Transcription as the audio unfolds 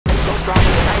strong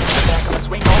with the night in the back. I'ma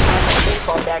swing all night like a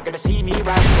baseball bat. Gonna see me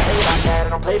rise with the hate on that. I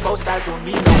don't play both sides, doing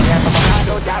me no cap. I'ma ride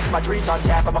or die for my dreams on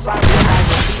tap. I'ma fly real high,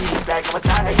 you'll see me stack. No, it's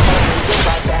not how you want it, get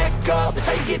right back up. That's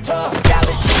how you get tough.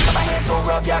 Gallus shit on my hands so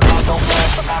rough, yeah, I call no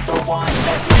bluff. I'm not the one,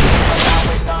 mess with me, I'm down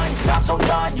with none. Cause I'm so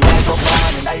done, you had no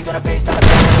fun. And now you're gonna face down the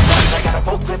barrel of guns. I got a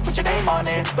full clip, put your name on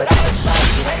it, but I'm a sign,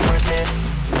 you ain't worth it.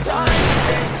 Time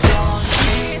stays strong,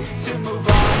 need to move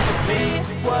on to be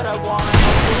what I want.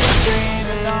 I'll keep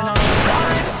dreaming on.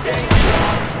 Time stays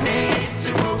strong, need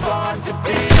to move on to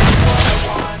be what I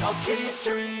want. I'll keep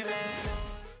dreaming.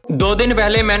 2 दिन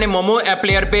पहले मैंने momo app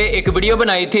player पे एक video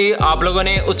बनाई थी। आप लोगों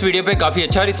ने उस वीडियो पे काफी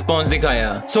अच्छा रिस्पांस दिखाया।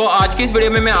 सो आज की इस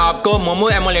वीडियो में मैं आपको मोमो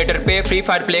एमुलेटर पे फ्री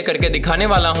फायर प्ले करके दिखाने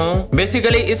वाला हूँ।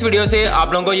 बेसिकली इस वीडियो से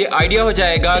आप लोगों को ये आइडिया हो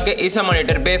जाएगा कि इस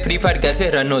एमुलेटर पे फ्री फायर कैसे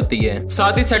रन होती है।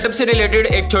 साथ ही सेटअप से रिलेटेड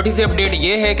एक छोटी सी अपडेट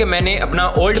ये है कि मैंने अपना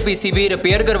ओल्ड पीसी भी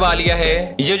रिपेयर करवा लिया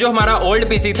है। ये जो हमारा ओल्ड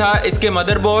पीसी था, इसके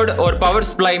मदरबोर्ड और पावर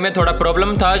सप्लाई में थोड़ा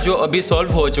प्रॉब्लम था, जो अभी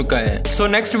सॉल्व हो चुका है। सो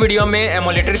नेक्स्ट वीडियो में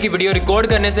एमुलेटर की वीडियो रिकॉर्ड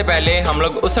करने से पहले हम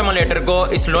लोग उस एमुलेटर को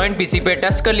इस लो एंड पीसी पे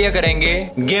टेस्ट कर लिया करेंगे।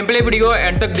 गेम प्ले वीडियो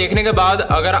एंड तक देखने के बाद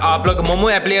अगर आप लोग मोमो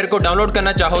ऐप प्लेयर को डाउनलोड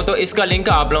करना चाहो तो इसका लिंक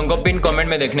आप लोगों को पिन कमेंट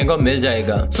में देखने को मिल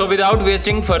जाएगा। So without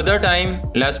wasting further time,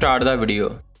 let's start the video.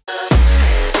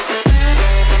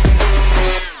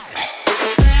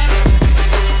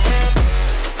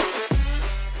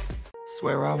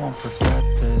 Swear I won't forget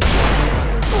this.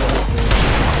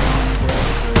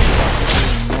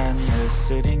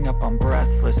 Sitting up, I'm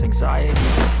breathless.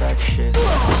 Anxiety's infectious.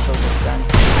 I'm so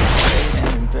defensive, afraid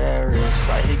and embarrassed.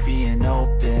 I hate being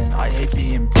open, I hate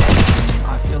being present.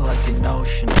 I feel like an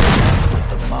ocean,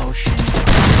 with emotion.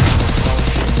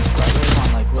 Rub it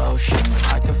on like lotion.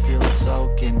 I can feel it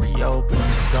soaking, reopen.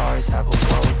 Scars have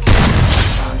awoken.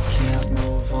 I can't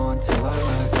move on till I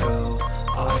let go.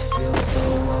 I feel so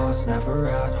lost, never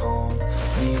at home.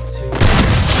 Need to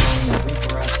be every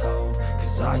breath hold.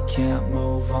 Cause I can't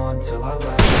move on till I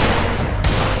let go.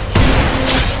 I can't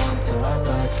move on till I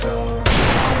let go.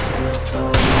 I feel so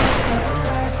lost, never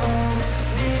at home.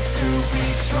 Need to be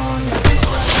strong, every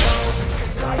breath hold.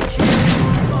 Cause I can't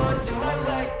move on till I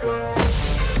let go.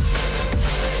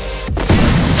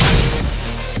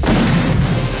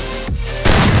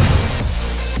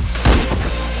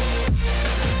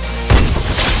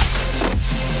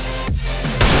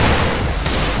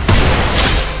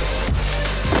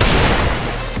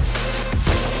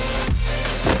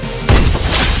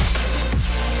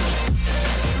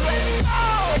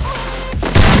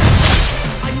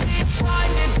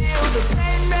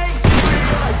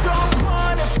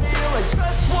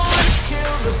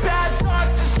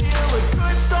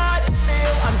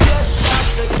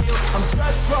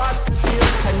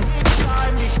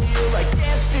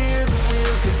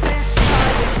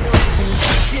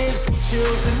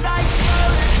 And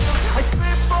I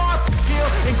slip off the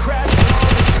field and crash on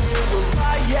the field. Will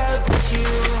I ever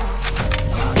heal?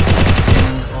 I can't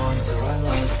move on till I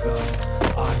let go.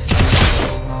 I feel so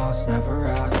lost, never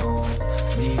at home.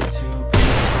 Need to be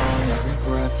strong, every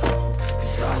breath hold.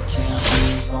 Cause I can't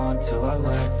move on till I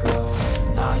let go.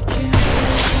 I can't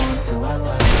move on till I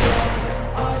let go.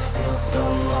 I feel so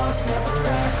lost, never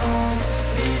at home.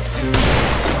 Need to be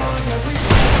strong, every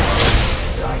breath hold.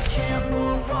 Cause I can't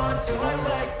move on till I let go.